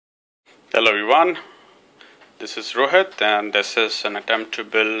Hello everyone, this is Rohit and this is an attempt to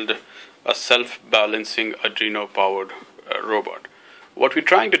build a self-balancing Arduino powered robot. What we're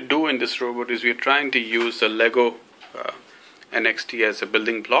trying to do in this robot is we're trying to use the Lego NXT as a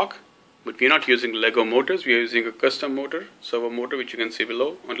building block, but we're not using Lego motors. We're using a custom motor, servo motor, which you can see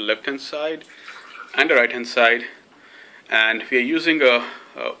below on the left hand side and the right hand side, and we are using a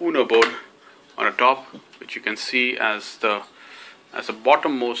Uno board on the top, which you can see as the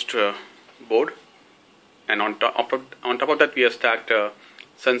bottommost board, and on top of that we have stacked a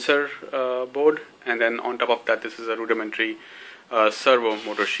sensor board, and then on top of that this is a rudimentary servo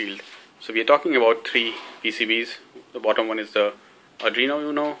motor shield. So we are talking about three PCBs. The bottom one is the Arduino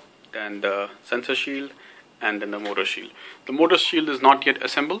Uno, then the sensor shield, and then the motor shield. The motor shield is not yet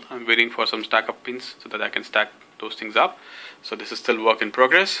assembled. I'm waiting for some stack up pins so that I can stack those things up. So this is still work in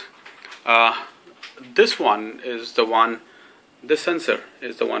progress. This sensor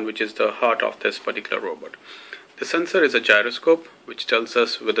is the one which is the heart of this particular robot. The sensor is a gyroscope which tells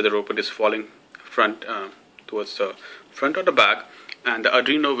us whether the robot is falling towards the front or the back, and the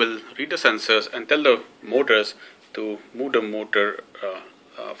Arduino will read the sensors and tell the motors to move the motor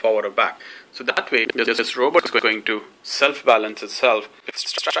forward or back. So that way this robot is going to self-balance itself. If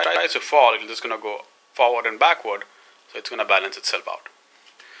it tries to fall, it's just going to go forward and backward, so it's going to balance itself out.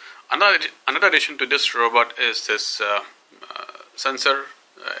 Another addition to this robot is this sensor.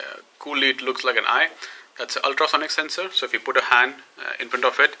 Coolly, it looks like an eye. That's an ultrasonic sensor. So if you put a hand in front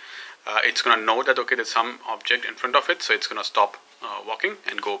of it, it's going to know that okay, there's some object in front of it, so it's going to stop walking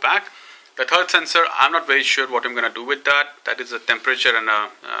and go back. The third sensor, I'm not very sure what I'm going to do with that. That is a temperature and a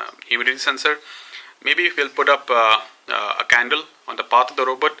humidity sensor. Maybe we'll put up a candle on the path of the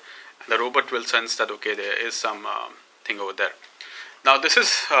robot, and the robot will sense that okay, there is some thing over there. Now this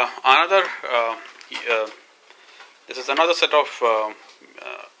is another set of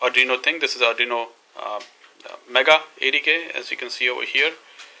Arduino thing. This is Arduino Mega ADK, as you can see over here.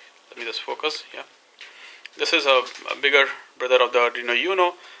 Let me just focus. Yeah, this is a bigger brother of the Arduino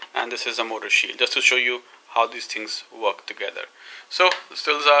Uno, and this is a motor shield, just to show you how these things work together. So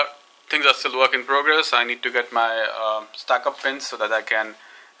things are still work in progress. I need to get my stack up pins so that I can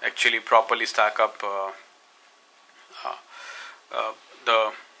actually properly stack up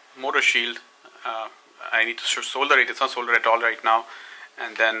the motor shield. I need to solder it. It's not soldered at all right now,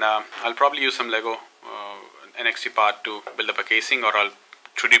 and then I'll probably use some Lego NXT part to build up a casing, or I'll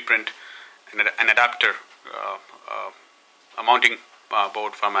 3D print an adapter, a mounting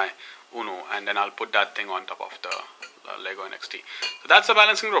board for my Uno, and then I'll put that thing on top of the Lego NXT. So that's the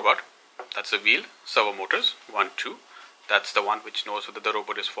balancing robot. That's the wheel, servo motors, 1, 2. That's the one which knows whether the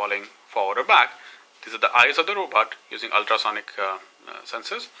robot is falling forward or back. These are the eyes of the robot using ultrasonic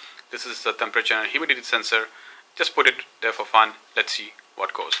sensors. This is the temperature and humidity sensor. Just put it there for fun. Let's see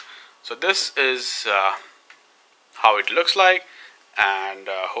what goes. So this is how it looks like, and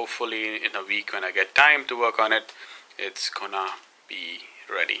hopefully in a week when I get time to work on it, it's gonna be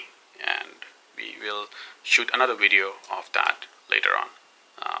ready, and we will shoot another video of that later on.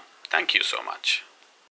 Thank you so much.